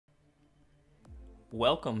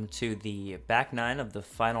Welcome to the back nine of the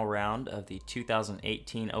final round of the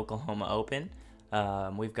 2018 Oklahoma Open.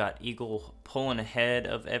 We've got Eagle pulling ahead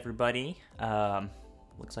of everybody.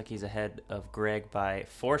 Looks like he's ahead of Greg by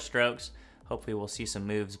 4 strokes. Hopefully we'll see some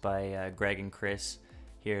moves by Greg and Chris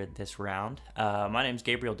here this round. My name's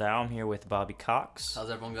Gabriel Dow. I'm here with Bobby Cox. How's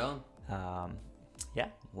everyone going? Yeah,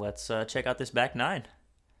 let's check out this back nine.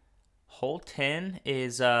 Hole 10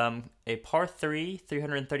 is a par 3,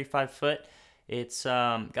 335 foot. It's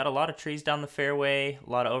got a lot of trees down the fairway, a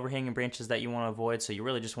lot of overhanging branches that you want to avoid, so you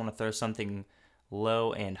really just want to throw something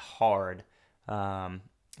low and hard. I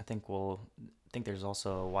think there's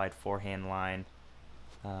also a wide forehand line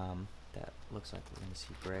that looks like we're going to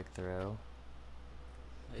see Greg throw.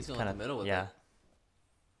 He's going in the middle with it.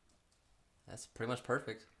 That's pretty much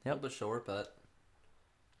perfect. Yep. A little bit short, but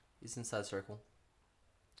he's inside circle.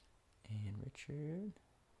 And Richard.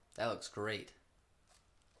 That looks great.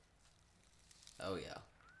 Oh, yeah.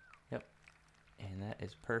 Yep. And that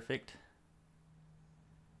is perfect.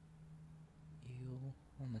 Eagle,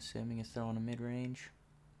 I'm assuming, is throwing a mid-range.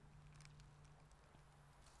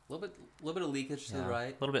 A little bit of leakage to the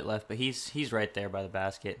right. A little bit left, but he's right there by the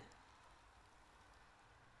basket.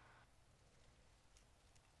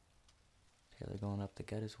 Taylor going up the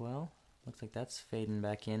gut as well. Looks like that's fading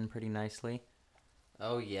back in pretty nicely.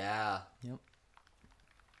 Oh, yeah. Yep.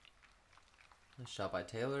 Nice shot by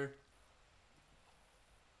Taylor.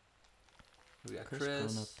 We got Chris.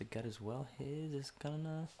 Going up the gut as well. His is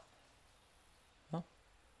gonna. Oh,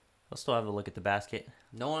 we'll still have a look at the basket.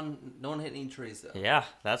 No one hit any trees though. Yeah,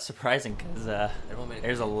 that's surprising because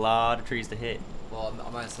there's a lot of trees to hit. Well, I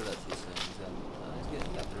might have said that too soon. He's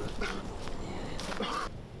getting got through it. Yeah.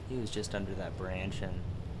 He was just under that branch, and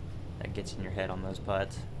that gets in your head on those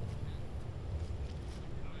putts.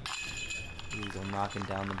 Eagle knocking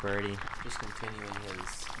down the birdie. Just continuing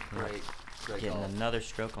his great Getting golf. another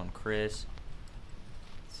stroke on Chris.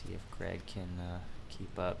 See if Greg can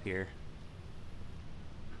keep up here.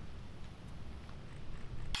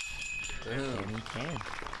 Boom. And he can.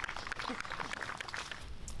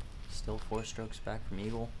 Still 4 strokes back from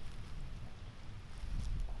Eagle.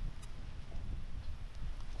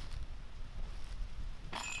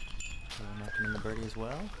 Knocking in the birdie as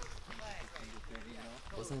well.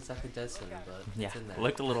 Wasn't exactly dead center, but Yeah, it's in there.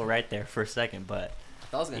 looked a little right there for a second, but I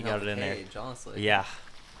thought I was going he to help got the it in there. cage, honestly. Yeah.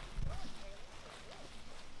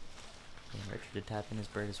 And Richard did tap in his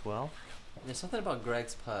bird as well. There's something about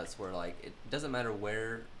Greg's putts where, like, it doesn't matter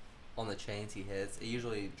where on the chains he hits, it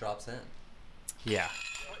usually drops in. Yeah.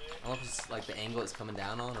 I don't know if it's, like, the angle it's coming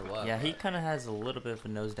down on or what. Yeah, he kind of has a little bit of a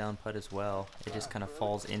nose down putt as well. It just kind of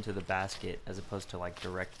falls into the basket as opposed to, like,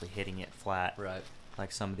 directly hitting it flat. Right.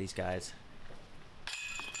 Like some of these guys.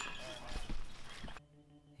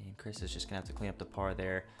 And Chris is just going to have to clean up the par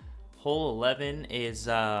there. Hole 11 is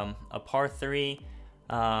a par 3.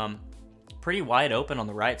 Pretty wide open on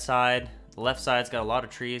the right side. The left side's got a lot of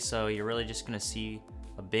trees, so you're really just going to see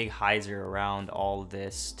a big hyzer around all of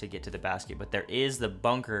this to get to the basket. But there is the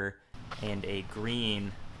bunker and a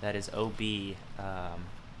green that is OB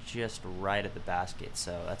just right at the basket,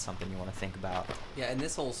 so that's something you want to think about. Yeah, and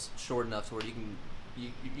this hole's short enough to where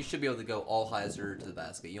you should be able to go all hyzer to the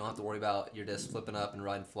basket. You don't have to worry about your disc flipping up and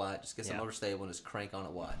riding flat. Just get some overstable and just crank on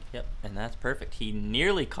it wide. Yep, and that's perfect. He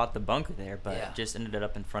nearly caught the bunker there, but just ended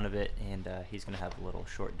up in front of it, and he's going to have a little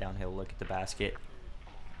short downhill look at the basket.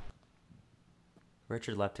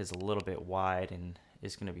 Richard left his a little bit wide and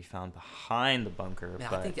is going to be found behind the bunker. Man,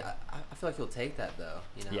 but I feel like he'll take that, though.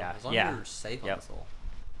 You know? Yeah, As long as you're safe on this hole.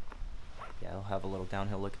 Yeah, he'll have a little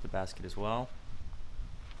downhill look at the basket as well.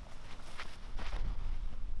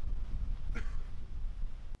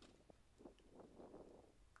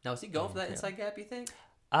 Now, is he going for that inside gap, you think?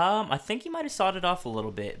 I think he might have sawed it off a little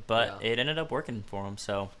bit, but it ended up working for him,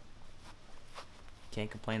 so can't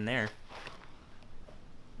complain there.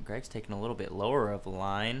 Greg's taking a little bit lower of a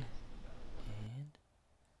line. And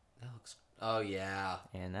that looks... Oh, yeah.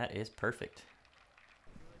 And that is perfect.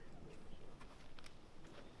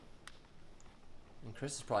 And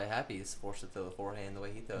Chris is probably happy he's forced to throw the forehand the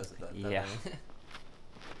way he throws it. Yeah.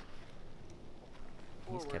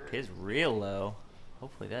 He's kept his real low.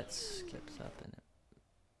 Hopefully that skips up in it.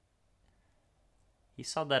 He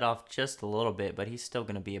sawed that off just a little bit, but he's still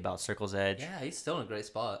going to be about circle's edge. Yeah, he's still in a great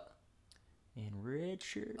spot. And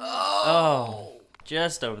Richard. Oh!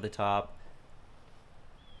 Just over the top.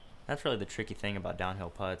 That's really the tricky thing about downhill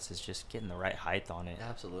putts is just getting the right height on it.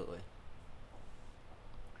 Absolutely.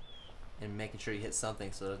 And making sure you hit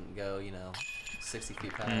something so it doesn't go, 60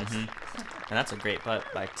 feet past. And that's a great putt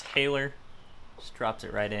by Taylor. Just drops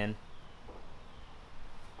it right in.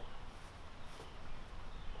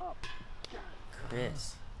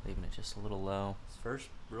 Chris leaving it just a little low. His first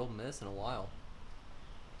real miss in a while.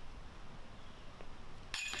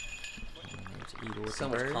 And there's Eagle with So the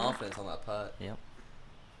much bird. confidence on that putt. Yep.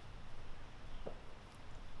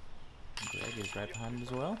 Greg is right behind him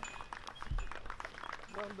as well.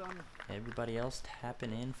 Well done. Everybody else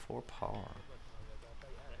tapping in for par.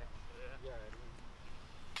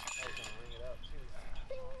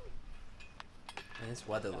 Man, this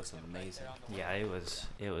weather looks amazing. Yeah, it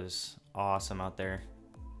was awesome out there.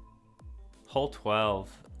 Hole 12.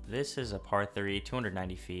 This is a par 3,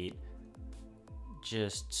 290 feet.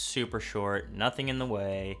 Just super short, nothing in the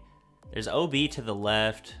way. There's OB to the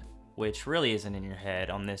left, which really isn't in your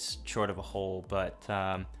head on this short of a hole, but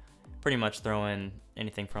pretty much throwing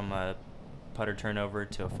anything from a putter turnover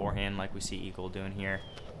to a forehand like we see Eagle doing here.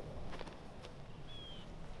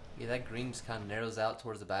 Yeah, that green just kind of narrows out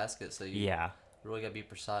towards the basket, so you really got to be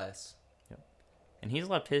precise. Yep. And he's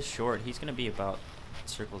left his short. He's going to be about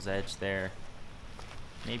circle's edge there.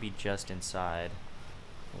 Maybe just inside.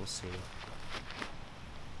 We'll see.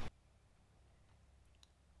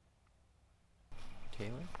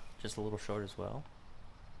 Taylor, just a little short as well.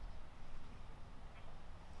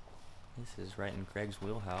 This is right in Greg's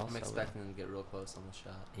wheelhouse. I'm expecting him to get real close on the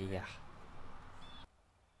shot. Yeah.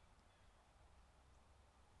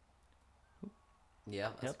 Yeah,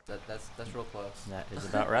 that's real close. That is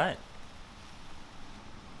about right.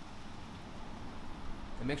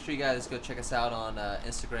 And make sure you guys go check us out on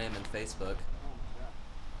Instagram and Facebook.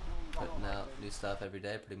 Putting out new stuff every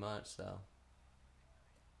day, pretty much. So go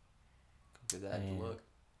give that a look.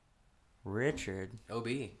 Richard. OB.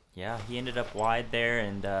 Yeah, he ended up wide there,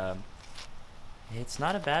 and it's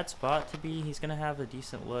not a bad spot to be. He's gonna have a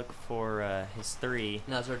decent look for his 3.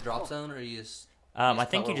 Now, is there a drop zone, or you just? I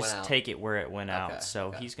think you just take it where it went out. So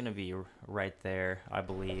okay. he's gonna be right there, I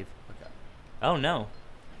believe. Okay. Oh no,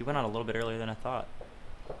 he went out a little bit earlier than I thought.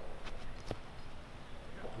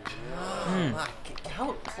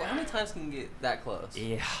 How many times can you get that close?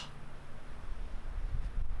 Yeah.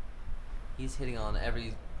 He's hitting on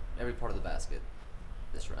every part of the basket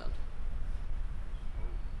this round.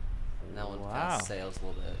 And that one kind of sails a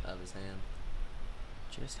little bit out of his hand.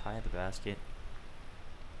 Just high of the basket.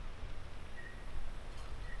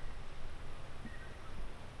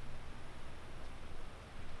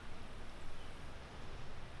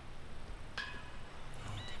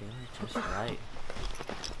 And Taylor just right.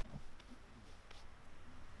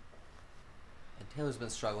 Taylor's been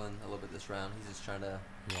struggling a little bit this round. He's just trying to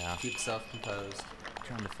keep himself composed.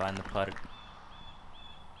 Trying to find the putt.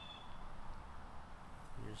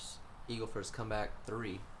 Here's Eagle for his comeback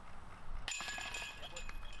 3.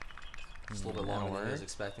 Just a little bit longer than he was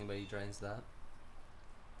expecting, but he drains that.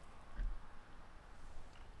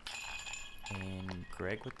 And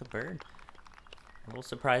Greg with the bird. A little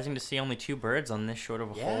surprising to see only 2 birds on this short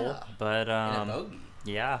of a hole, but and a bogey.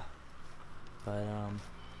 Yeah. But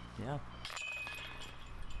yeah.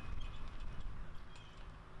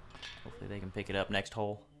 Hopefully they can pick it up next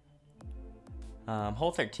hole.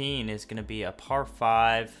 Hole 13 is going to be a par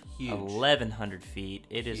 5, huge. 1,100 feet.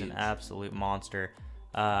 It is an absolute monster.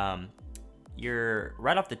 You're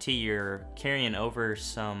right off the tee. You're carrying over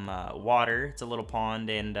some water. It's a little pond,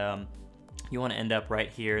 and you want to end up right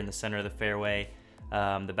here in the center of the fairway.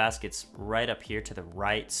 The basket's right up here to the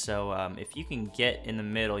right, so if you can get in the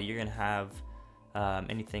middle, you're going to have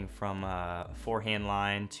anything from a forehand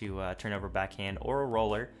line to turnover backhand or a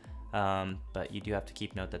roller. But you do have to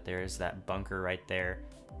keep note that there is that bunker right there,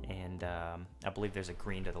 and I believe there's a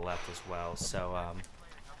green to the left as well, so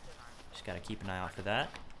just got to keep an eye out for that.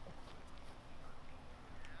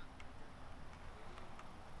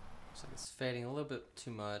 Looks like it's fading a little bit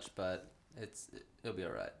too much, but it'll be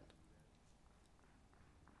alright.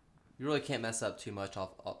 You really can't mess up too much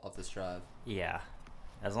off this drive. Yeah,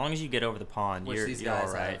 as long as you get over the pond, Which you're these guys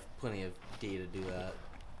all right. have plenty of D to do that.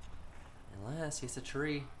 Unless he's a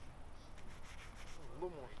tree. A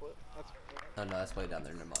little more flip. Oh no, that's way down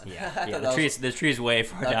there. Never mind. Yeah, the tree's way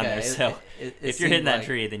far down there. So if you're hitting that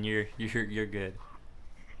tree, then you're good.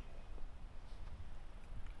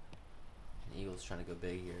 Eagle's trying to go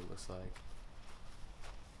big here. It looks like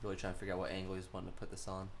really trying to figure out what angle he's wanting to put this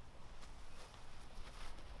on.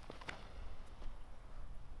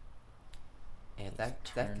 And if that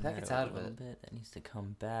gets out of it, that needs to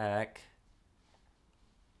come back.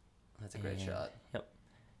 That's a great shot. Yep.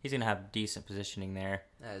 He's gonna have decent positioning there.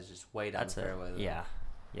 That is just way down the fairway. Yeah,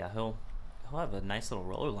 he'll have a nice little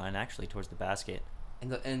roller line actually towards the basket.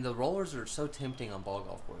 And the rollers are so tempting on ball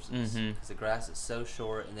golf courses because the grass is so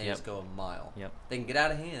short and they just go a mile. Yep. They can get out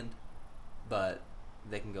of hand, but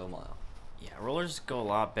they can go a mile. Yeah, rollers go a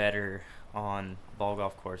lot better on ball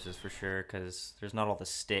golf courses for sure, because there's not all the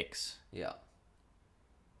sticks. Yeah.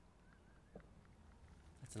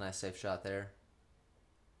 That's a nice safe shot there.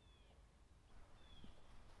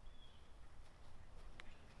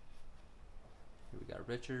 Here we got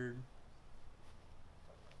Richard.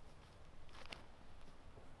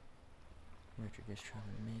 Richard just trying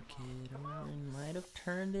to make it over and might have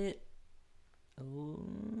turned it. Oh,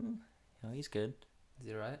 no, he's good. Is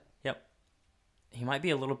he right? Yep. He might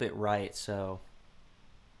be a little bit right, so.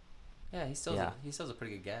 Yeah, he still has a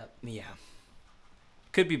pretty good gap. Yeah.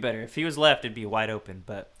 Could be better. If he was left, it'd be wide open,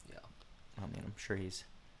 but. Yeah. I mean, I'm sure he's.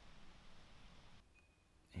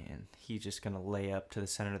 And he's just going to lay up to the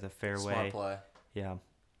center of the fairway. Smart play. Yeah.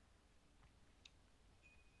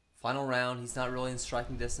 Final round, he's not really in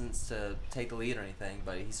striking distance to take the lead or anything,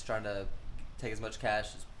 but he's trying to take as much cash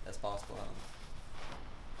as possible out of him.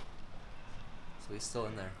 So he's still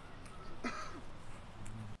in there.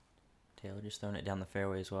 Taylor just throwing it down the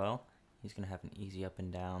fairway as well. He's going to have an easy up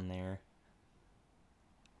and down there.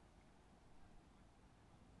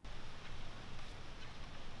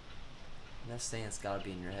 And that stance got to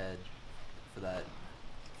be in your head for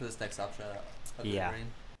this next op shot. Yeah.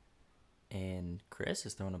 And Chris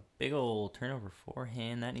is throwing a big old turnover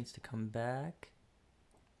forehand. That needs to come back.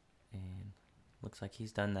 And looks like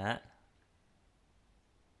he's done that.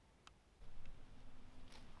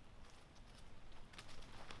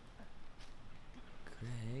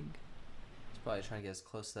 Greg. He's probably trying to get as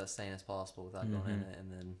close to that stand as possible without going in it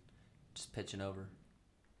and then just pitching over.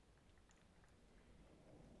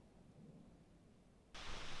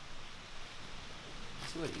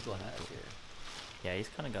 Let's see what Eagle has here. Yeah, he's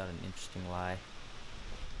kind of got an interesting lie.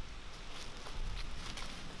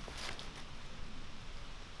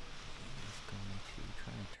 He's going to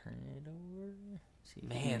try and turn it over. See if he can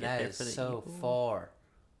Man, get that there is for the so eagle. far.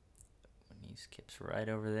 When he skips right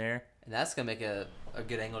over there. And that's going to make a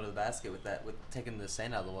good angle to the basket with taking the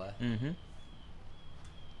sand out of the way. Mm-hmm.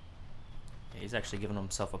 Yeah, he's actually giving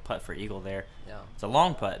himself a putt for eagle there. Yeah. It's a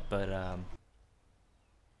long putt, but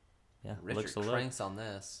yeah, Richard looks a little. cranks on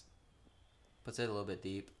this. Puts it a little bit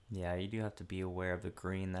deep. Yeah, you do have to be aware of the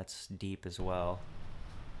green. That's deep as well.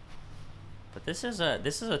 But this is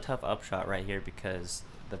a tough upshot right here because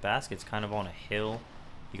the basket's kind of on a hill.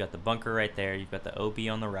 You got the bunker right there. You've got the OB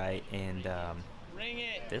on the right, and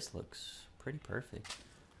this looks pretty perfect.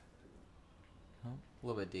 Oh, A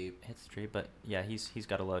little bit deep. hits the tree, but yeah, he's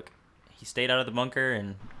got to look. He stayed out of the bunker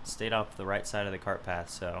and stayed off the right side of the cart path,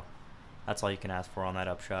 so that's all you can ask for on that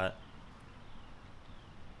upshot.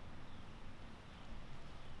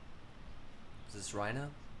 Is this Rhino?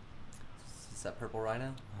 Is that purple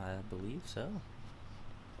Rhino? I believe so.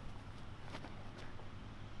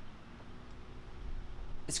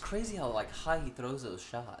 It's crazy how high he throws those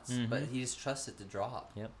shots, but he just trusts it to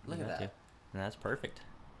drop. Yep. Look at that. And that's perfect.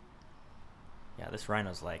 Yeah, this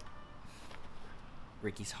Rhino's like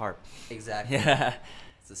Ricky's harp. Exactly. Yeah.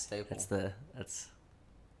 It's a staple. That's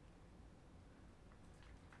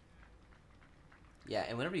Yeah,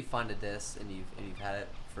 and whenever you find a disc and you've had it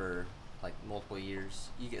for multiple years,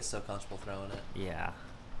 you get so comfortable throwing it, yeah.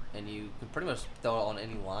 and you can pretty much throw it on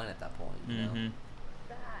any line at that point. You know, Mm-hmm.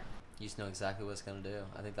 you just know exactly what it's gonna do.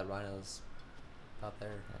 I think that Rhino's about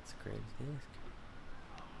there. That's a great disc.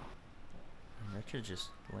 And Richard just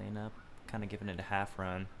laying up, kind of giving it a half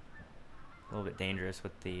run. A little bit dangerous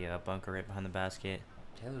with the bunker right behind the basket.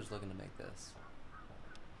 Taylor's looking to make this.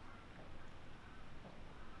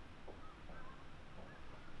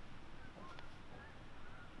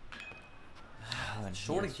 Oh, and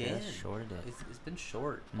Short he has again. just shorted it. It's been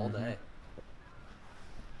short all Mhm. day.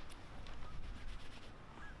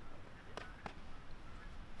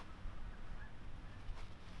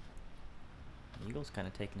 Eagle's kind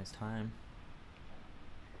of taking his time.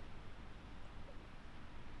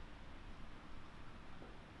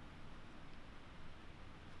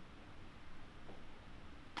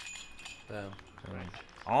 Boom.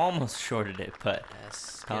 Almost shorted it, but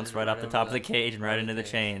Yes. bounced Get it right off the over top of the cage and right into the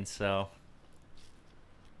cage. chain. So,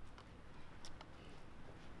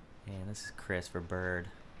 and this is Chris for bird.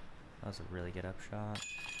 That was a really good upshot.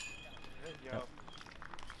 There you Yep. go.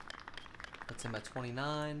 Puts him at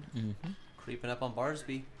 29. Mm-hmm. Creeping up on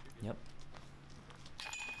Barsby. Yep.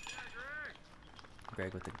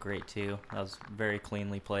 Greg with a great two. That was very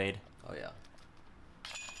cleanly played. Oh yeah.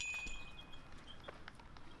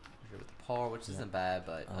 Here with the par, which Yep. isn't bad,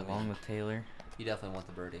 but I Along mean, with Taylor. you definitely want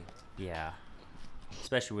the birdie. Yeah.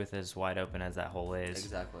 Especially with as wide open as that hole is.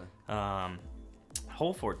 Exactly.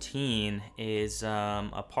 Hole 14 is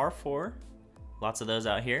a par 4. Lots of those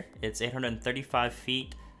out here. It's 835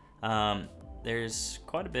 feet. there's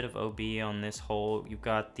quite a bit of OB on this hole. You've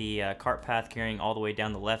got the cart path carrying all the way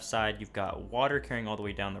down the left side. You've got water carrying all the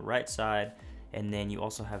way down the right side. And then you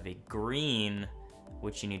also have a green,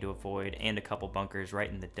 which you need to avoid, and a couple bunkers right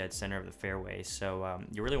in the dead center of the fairway. So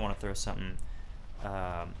you really want to throw something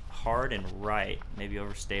hard and right, maybe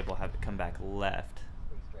overstable, have it come back left.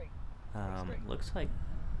 Looks like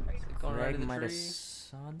Greg might have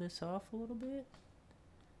sawed this off a little bit.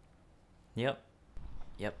 Yep.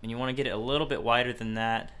 And you want to get it a little bit wider than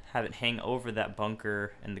that, have it hang over that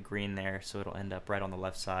bunker and the green there, so it'll end up right on the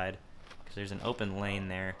left side, because there's an open lane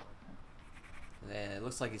there. Yeah, it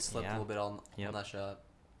looks like he slipped a little bit on that shot.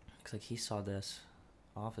 Looks like he saw this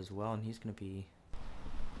off as well, and he's going to be...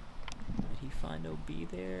 Did he find OB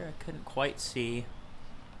there? I couldn't quite see.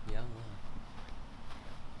 Yeah,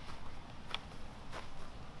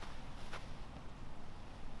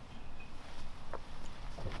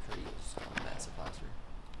 massive plaster.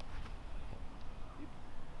 See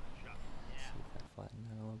if I flatten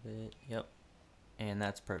that a little bit. Yep. And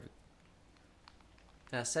that's perfect.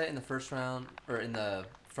 And I said it in the first round, or in the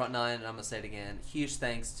front nine, and I'm going to say it again. Huge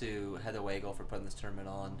thanks to Heather Wagle for putting this tournament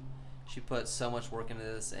on. She put so much work into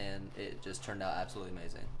this, and it just turned out absolutely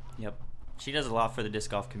amazing. Yep. She does a lot for the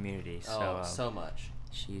disc golf community. So, so much.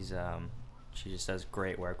 She just does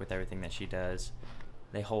great work with everything that she does.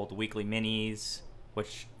 They hold weekly minis,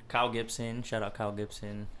 which Kyle Gibson, shout out Kyle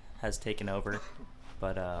Gibson, has taken over.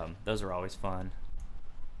 But those are always fun.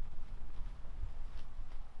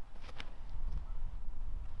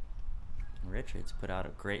 Richards put out a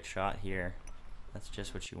great shot here. That's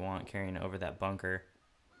just what you want, carrying over that bunker.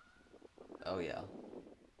 Oh, yeah.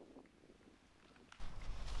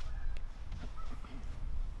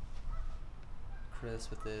 Chris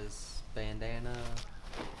with his bandana.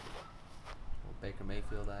 Little Baker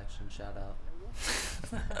Mayfield action, shout out.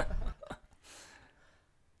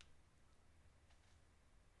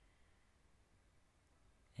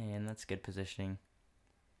 And that's good positioning.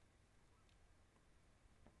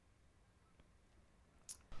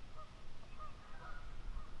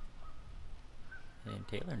 And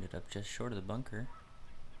Taylor ended up just short of the bunker.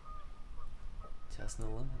 Testing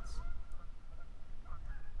the limits.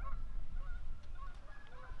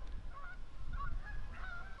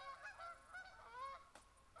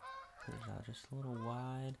 Put it out just a little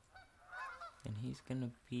wide. And he's going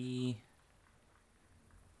to be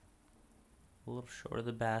a little short of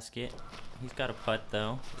the basket. He's got a putt,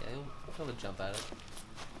 though. Yeah, he'll be able to jump at it.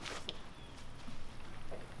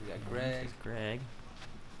 We got Greg. Greg.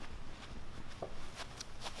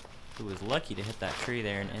 Who was lucky to hit that tree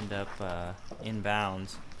there and end up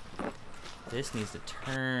inbounds. This needs to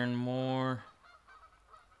turn more.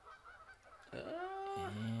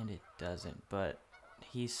 And it doesn't, but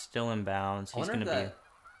he's still in bounds. He's going to be...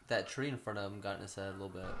 That tree in front of him got in his head a little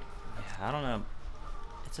bit. Yeah, I don't know.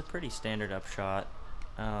 It's a pretty standard upshot.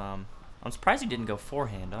 I'm surprised he didn't go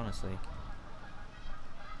forehand, honestly.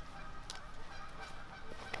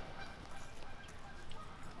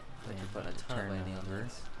 Like you're putting a ton of landing on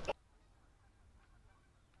this.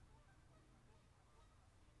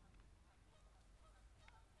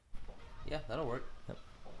 Yeah, that'll work. Yep.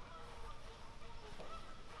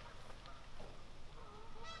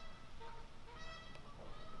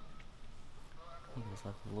 Eagles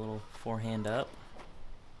left a little forehand up.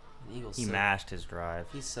 He mashed his drive.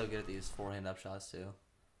 He's so good at these forehand up shots too.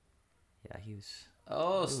 Yeah, he was.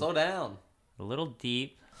 Oh, slow down. A little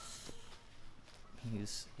deep.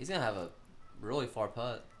 He's gonna have a really far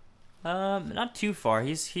putt. Not too far.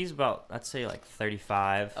 He's about, I'd say, like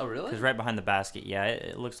 35. Oh, really? Because right behind the basket, yeah,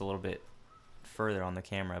 it looks a little bit further on the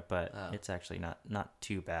camera, but it's actually not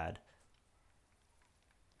too bad.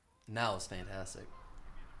 Now it's fantastic.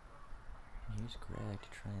 Here's Greg to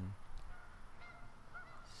try and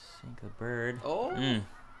sink the bird. Oh.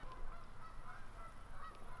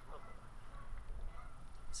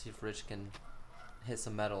 See if Rich can hit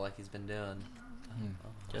some metal like he's been doing.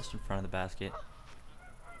 Just in front of the basket.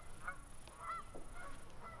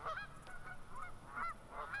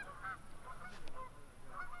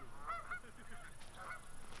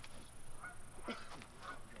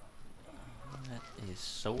 That is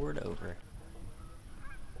soared over.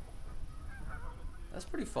 That's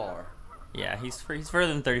pretty far. Yeah, he's further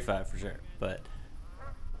than 35 for sure, but...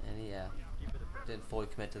 And yeah, didn't fully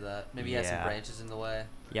commit to that. Maybe he had some branches in the way.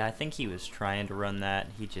 Yeah, I think he was trying to run that.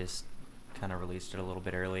 He just kind of released it a little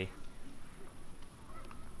bit early.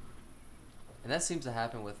 And that seems to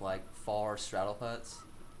happen with like far straddle putts.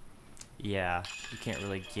 Yeah, you can't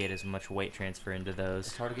really get as much weight transfer into those.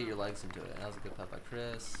 It's hard to get your legs into it. That was a good putt by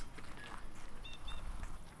Chris.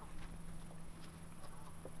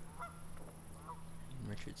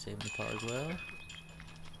 Richard saving the par as well.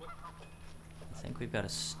 I think we've got a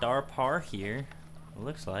star par here. It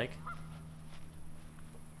looks like.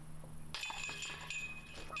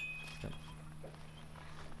 Yep.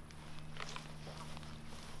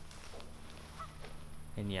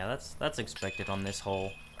 And yeah, that's expected on this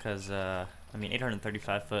hole, because I mean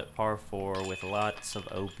 835 foot par 4 with lots of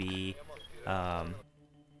OB.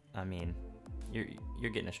 I mean,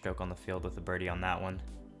 you're getting a stroke on the field with a birdie on that one.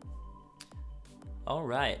 All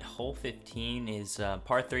right, hole 15 is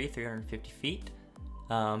par 3, 350 feet.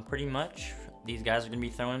 Pretty much, these guys are going to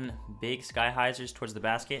be throwing big sky hyzers towards the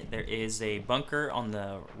basket. There is a bunker on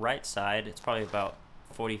the right side. It's probably about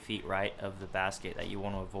 40 feet right of the basket that you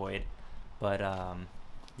want to avoid. But,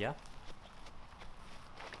 yeah.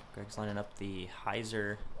 Greg's lining up the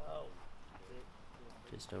hyzer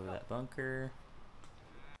just over that bunker.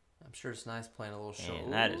 I'm sure it's nice playing a little short.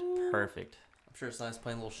 And that is perfect. I'm sure it's nice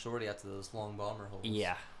playing a little shorty after those long bomber holes.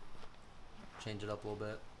 Yeah. Change it up a little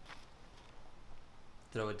bit.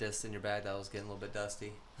 Throw a disc in your bag that was getting a little bit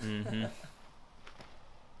dusty. Mm-hmm.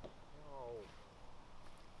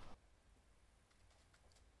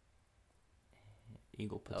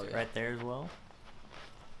 Eagle puts it right there as well.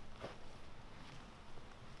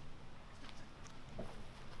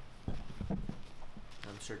 I'm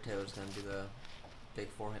sure Taylor's gonna do the big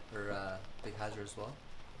forehand or big hyzer as well.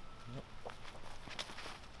 Yep.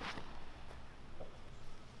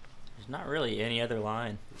 There's not really any other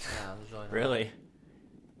line. Yeah, there's really. Really.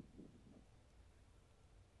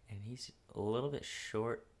 And he's a little bit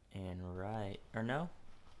short and right, or no?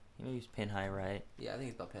 Maybe he's pin high right. Yeah, I think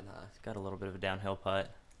he's about pin high. He's got a little bit of a downhill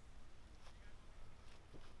putt.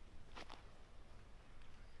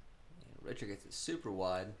 And Richard gets it super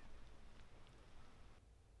wide.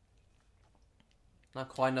 Not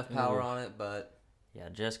quite enough power on it, but yeah,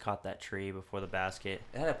 just caught that tree before the basket.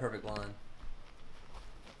 it had a perfect line.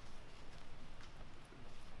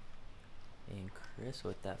 And Chris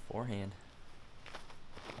with that forehand.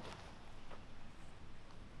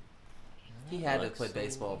 He had to play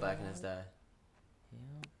baseball back in his day.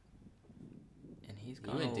 Yeah. And he's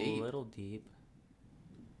gone a deep. little deep.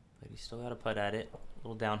 But he's still got a putt at it. A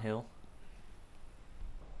little downhill.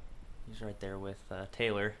 He's right there with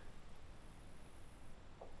Taylor.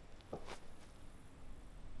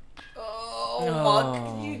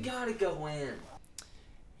 Oh, you gotta go in.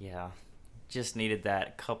 Yeah. Just needed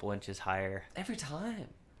that couple inches higher. Every time.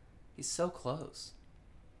 He's so close.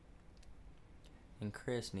 And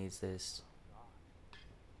Chris needs this.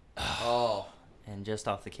 Oh. And just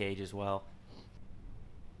off the cage as well.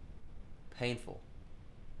 Painful.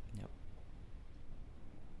 Yep.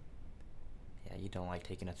 Yeah, you don't like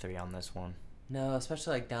taking a 3 on this one. No,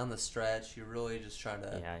 especially like down the stretch. You're really just trying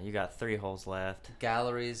to... Yeah, you got 3 holes left.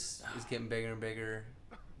 Galleries is getting bigger and bigger.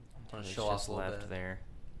 Want to There's show off just a little left bit. there.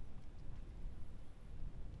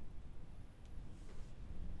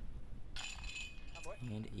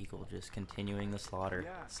 And Eagle just continuing the slaughter.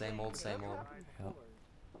 Same old, same old. Yep.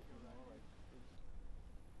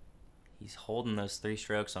 He's holding those 3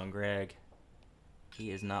 strokes on Greg.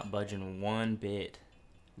 He is not budging one bit.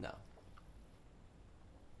 No.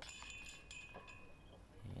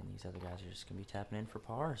 And these other guys are just going to be tapping in for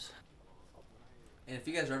pars. And if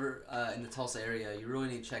you guys are ever in the Tulsa area, you really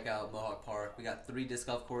need to check out Mohawk Park. We got 3 disc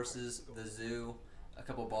golf courses, the zoo, a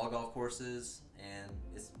couple ball golf courses, and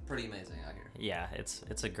it's pretty amazing out here. Yeah,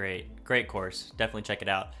 it's a great course. Definitely check it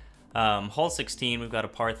out. Hole 16, we've got a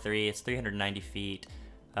par 3. It's 390 feet.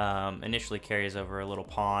 Initially carries over a little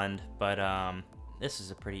pond, but this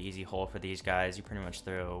is a pretty easy hole for these guys. You pretty much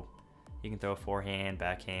you can throw a forehand,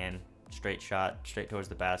 backhand, straight shot, straight towards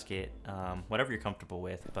the basket, whatever you're comfortable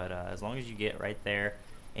with. But as long as you get right there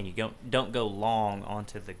and you don't go long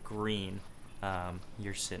onto the green,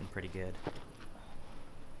 you're sitting pretty good.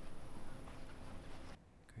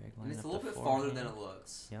 Greg And it's lining a up little the bit farther forehand. than it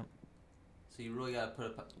looks. Yep. So you really got to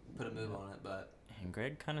put a move on it, but And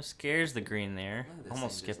Greg kind of scares the green there. Look at this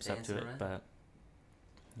Almost thing just skips up to it, dancing around. but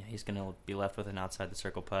yeah, he's going to be left with an outside the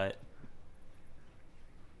circle putt.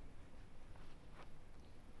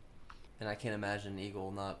 and I can't imagine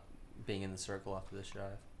Eagle not being in the circle after this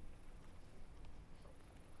drive.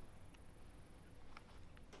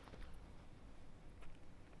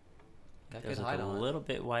 Got Goes good up height a on it. little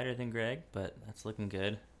bit wider than Greg, but that's looking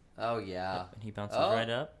good. Oh yeah. Yep, and he bounces Oh. right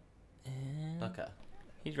up. And Okay.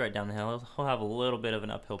 he's right down the hill. He'll have a little bit of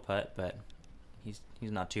an uphill putt, but he's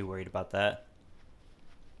not too worried about that.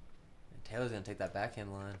 And Taylor's gonna take that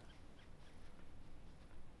backhand line.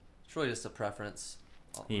 It's really just a preference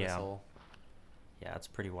on this Yeah. hole. Yeah, it's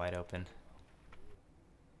pretty wide open.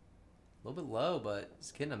 A little bit low, but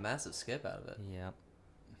it's getting a massive skip out of it. Yep.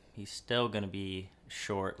 he's still going to be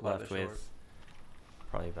short, left with short.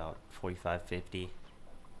 probably about 45, 50.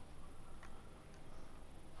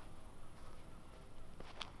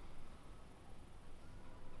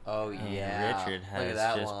 Oh, And yeah. Richard Look at has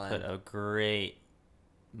that just line. put a great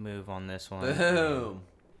move on this one. Boom.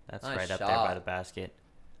 That's Nice right up there by shot. the basket.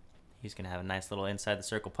 He's going to have a nice little inside the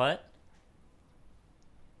circle putt.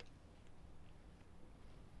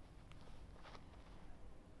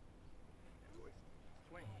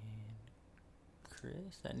 And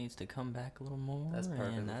Chris, that needs to come back a little more. That's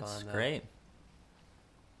perfectly and that's fine, though. great.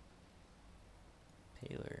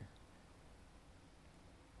 Taylor.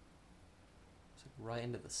 It's like right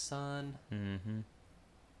into the sun. Mm-hmm.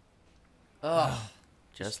 Oh,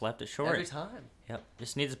 Just left it short. every time. Yep.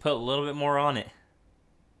 Just needs to put a little bit more on it.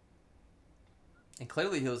 And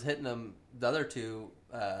clearly he was hitting them the other two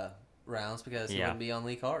rounds because he Yeah. wouldn't be on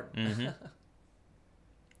Lee Card. Mhm.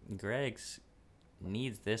 Greg's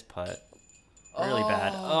needs this putt really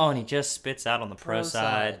bad. Oh. Oh, and he just spits out on the pro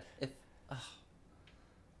side.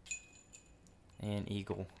 And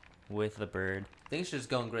eagle with the bird. Things are just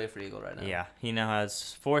going great for Eagle right now. Yeah, he now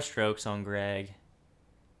has 4 strokes on Greg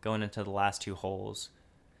going into the last 2 holes.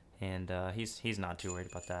 And he's not too worried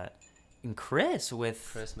about that. And Chris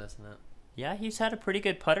missing it. Yeah, he's had a pretty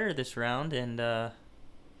good putter this round and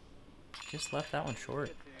just left that one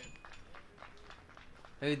short.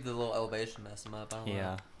 Maybe the little elevation messed him up. I don't know.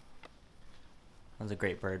 Yeah. That was a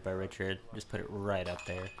great bird by Richard. Just put it right up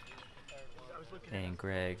there. And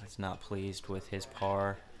Greg is not pleased with his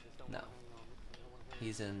par. No.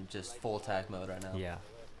 He's in just full attack mode right now.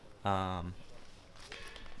 Yeah.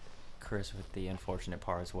 Chris with the unfortunate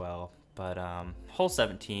par as well. But hole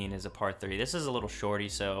 17 is a par 3. This is a little shorty,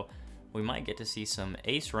 so we might get to see some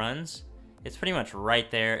ace runs. It's pretty much right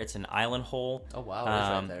there. It's an island hole. Oh, wow. It is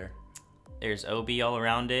right there. There's OB all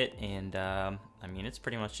around it, and I mean, it's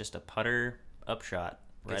pretty much just a putter upshot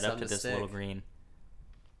right up to this little green.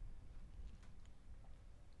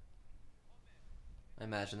 I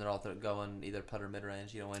imagine they're all going either putter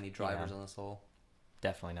mid-range. You don't want any drivers Yeah. on this hole.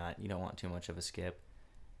 Definitely not. You don't want too much of a skip.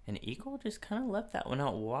 And Eagle just kind of left that one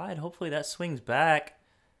out wide. Hopefully that swings back.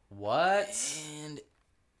 What? And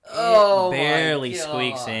Oh, it barely my God.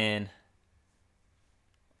 squeaks in.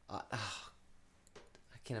 I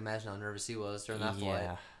can't imagine how nervous he was during that flight.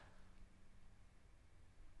 Yeah.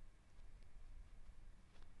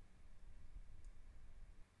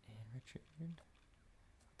 And Richard, with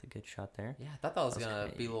a good shot there. Yeah, I thought that was That was going to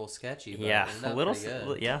great. be a little sketchy. But Yeah, it ended a up little. pretty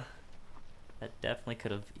good. Yeah, that definitely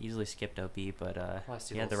could have easily skipped OB, but Probably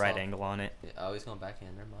too he had the little right soft. angle on it. Yeah, oh, he's going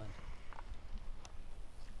backhand. Never mind.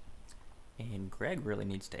 And Greg really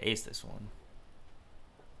needs to ace this one.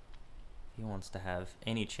 He wants to have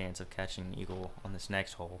any chance of catching an eagle on this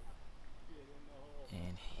next hole.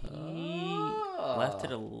 And he left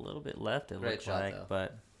it a little bit left, it Great looked shot, like, though.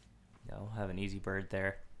 but he'll have an easy bird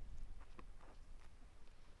there.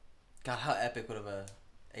 God, how epic would have a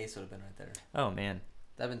ace would have been right there. Oh, man.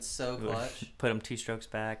 That would have been so clutch. Put him 2 strokes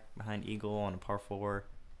back behind eagle on a par 4.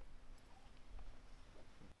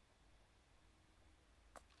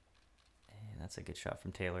 And that's a good shot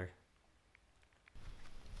from Taylor.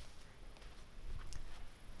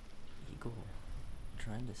 Eagle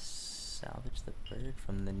trying to salvage the bird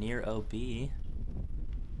from the near OB. Kind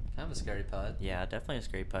of a scary putt Yeah, definitely a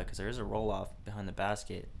scary putt because there is a roll off behind the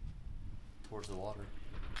basket. towards the water.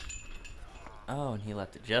 Oh, and he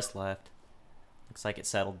left it just left. Looks like it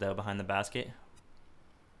settled though behind the basket.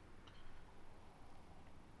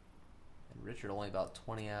 And Richard only about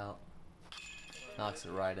 20 out. Knocks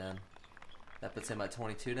it right in. That puts him at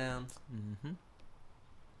 22 down. Mm-hmm.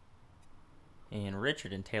 And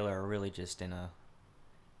Richard and Taylor are really just in a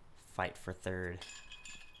fight for third.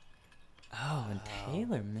 Oh, and Wow.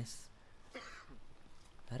 Taylor missed.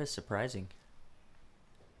 That is surprising.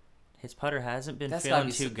 His putter hasn't been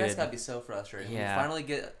feeling too good. That's gotta be so frustrating. Yeah. You finally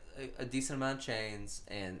get a decent amount of chains,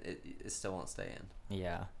 and it still won't stay in.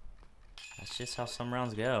 Yeah. That's just how some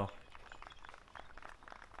rounds go.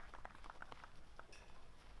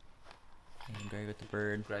 And Greg with the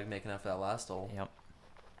bird. Greg making up for that last hole. Yep.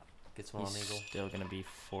 Gets one He's on Eagle. still going to be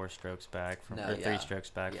 4 strokes back from, No, or 3 yeah. strokes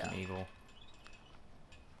back from Yeah. Eagle.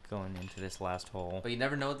 Going into this last hole. But you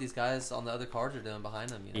never know what these guys on the other cards are doing behind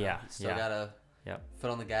them. You know? Yeah, You still yeah. gotta Yep. foot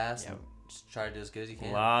on the gas Yep. and just try to do as good as you A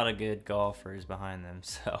can. lot of good golfers behind them.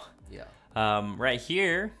 So, Yeah. right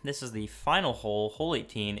here, this is the final hole, hole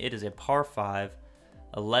 18. It is a par 5,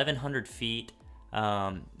 1,100 feet.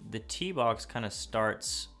 The tee box kind of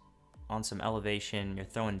starts on some elevation. You're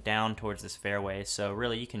throwing down towards this fairway, so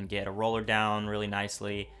really you can get a roller down really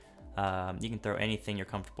nicely. You can throw anything you're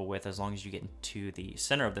comfortable with as long as you get into the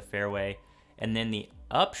center of the fairway. And then the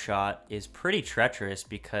upshot is pretty treacherous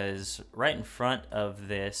because right in front of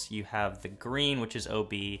this, you have the green, which is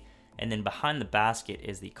OB, and then behind the basket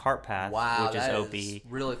is the cart path, Wow, which is that OB. is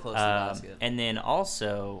really close to the basket. And then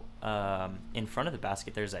also in front of the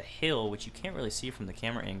basket, there's a hill, which you can't really see from the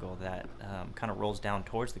camera angle, that kind of rolls down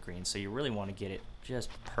towards the green. So you really want to get it just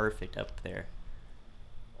perfect up there.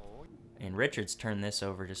 And Richards turned this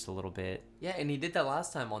over just a little bit. Yeah, and he did that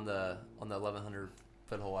last time on the 1100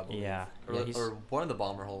 foot hole, I believe. Yeah, or one of the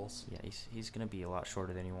bomber holes. Yeah, he's gonna be a lot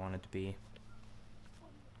shorter than he wanted to be.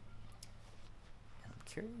 And I'm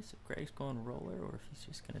curious if Greg's going roller or if he's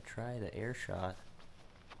just gonna try the air shot.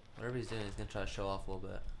 Whatever he's doing, he's gonna try to show off a little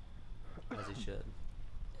bit, as he should.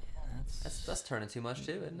 Yeah, That's turning too much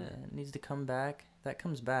too, isn't it? It needs to come back. That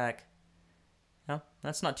comes back. No,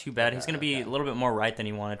 that's not too bad. He's gonna be a little bit more right than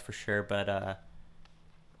he wanted for sure, but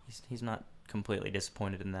he's not completely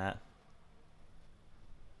disappointed in that.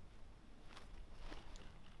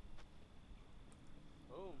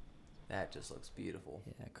 That just looks beautiful.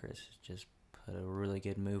 Yeah, Chris just put a really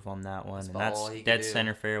good move on that one, and all that's he can dead do.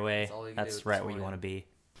 center fairway. That's all he can That's do at right this where you point. want to be.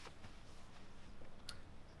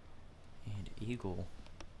 And eagle.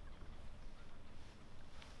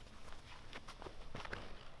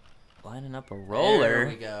 Lining up a roller. There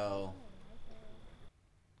we go.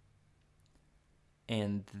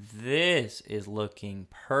 And this is looking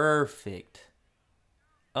perfect.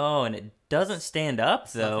 Oh, and it doesn't stand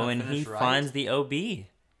up though, gonna and he finish right. finds the OB.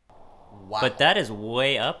 Wow. But that is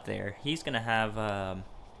way up there. He's gonna have,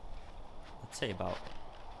 let's say about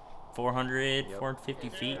 400, 450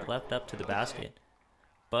 feet left up to the basket.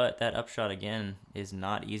 But that upshot again is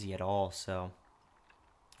not easy at all. So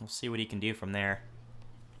we'll see what he can do from there.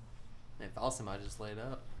 If Austin might just laid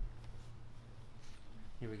up.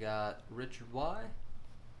 Here we got Richard Y.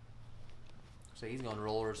 So he's going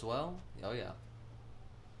roller as well. Oh yeah.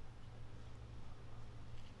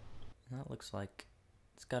 That looks like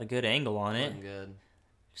it's got a good angle on it. Looking good.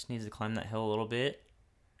 Just needs to climb that hill a little bit.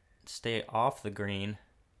 Stay off the green.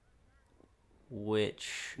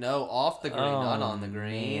 Which... No, off the green, not on the Oh,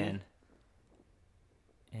 green. man.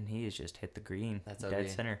 And he has just hit the green. That's dead OB.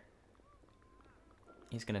 center.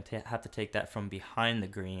 He's going to have to take that from behind the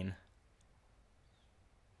green.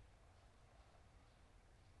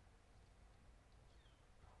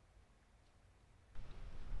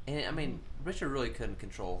 And I mean, Richard really couldn't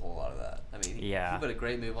control a whole lot of that. I mean, he Yeah. put a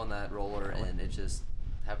great move on that roller, and it just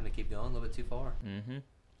happened to keep going a little bit too far. Mm-hmm.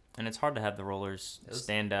 And it's hard to have the rollers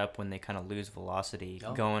stand up when they kind of lose velocity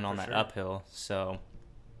going on that sure. uphill. So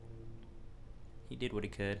he did what he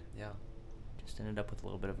could. Yeah. Just ended up with a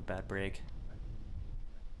little bit of a bad break.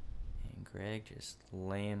 And Greg just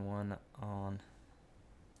laying one on.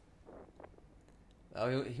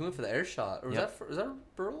 Oh, he went for the air shot. Or was that a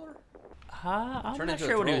roller? I'm Turned not into a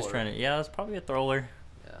sure what he was thrower. trying to. Yeah, it was probably a thrower.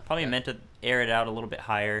 Yeah. Probably meant to air it out a little bit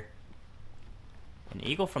higher. An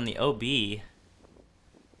eagle from the OB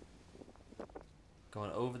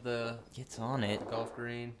Going over the gets on it. golf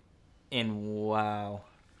green. And wow.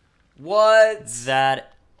 What?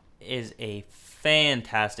 That is a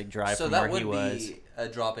fantastic drive So from that where would he was. be a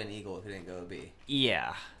drop-in eagle if it didn't go B.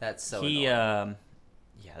 Yeah. That's so He annoying.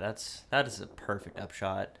 yeah, that is a perfect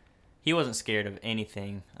upshot. He wasn't scared of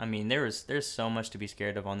anything. I mean, there's so much to be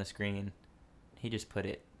scared of on this green. He just put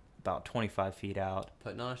it about 25 feet out.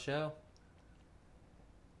 Putting on a show.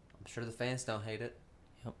 I'm sure the fans don't hate it.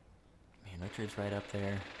 Yep. Man, Richard's right up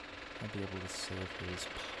there. I'll be able to save his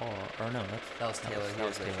par. Or no, That was Taylor. That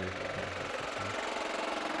was Taylor.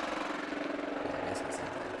 Yeah, basically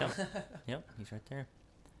the same thing. Yep, he's right there.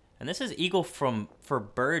 And this is eagle for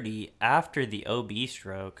birdie after the OB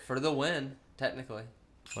stroke. For the win, technically.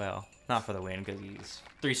 Well, not for the win because he's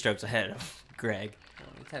 3 strokes ahead of Greg. Well,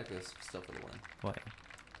 he technically is still for the win. What?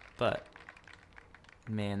 But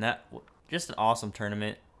man, just an awesome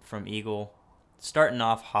tournament from Eagle. Starting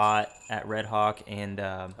off hot at Red Hawk and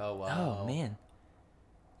Oh wow. oh man,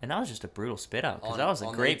 and that was just a brutal spit out because On- that was a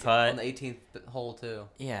on the great 18th putt. on the 18th hole too.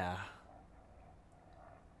 Yeah.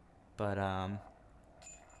 But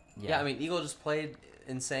Yeah, I mean, Eagle just played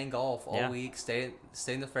insane golf all Yeah. week. Stayed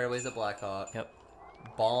in the fairways at Blackhawk. Yep.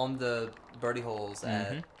 Bombed the birdie holes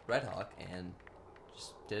at Mhm. Red Hawk and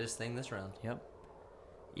just did his thing this round. Yep.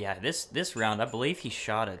 Yeah, this round, I believe he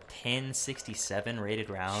shot a 1067 rated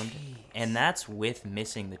round, and that's with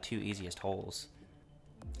missing the 2 easiest holes.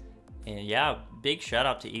 And yeah, big shout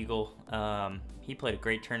out to Eagle. He played a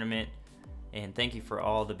great tournament, and thank you for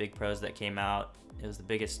all the big pros that came out. It was the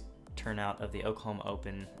biggest turnout of the Oklahoma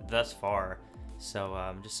Open thus far,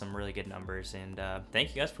 so just some really good numbers. And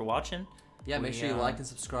thank you guys for watching. Yeah, make sure you like and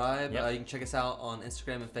subscribe. Yep. You can check us out on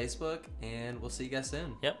Instagram and Facebook, and we'll see you guys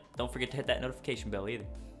soon. Yep. Don't forget to hit that notification bell either.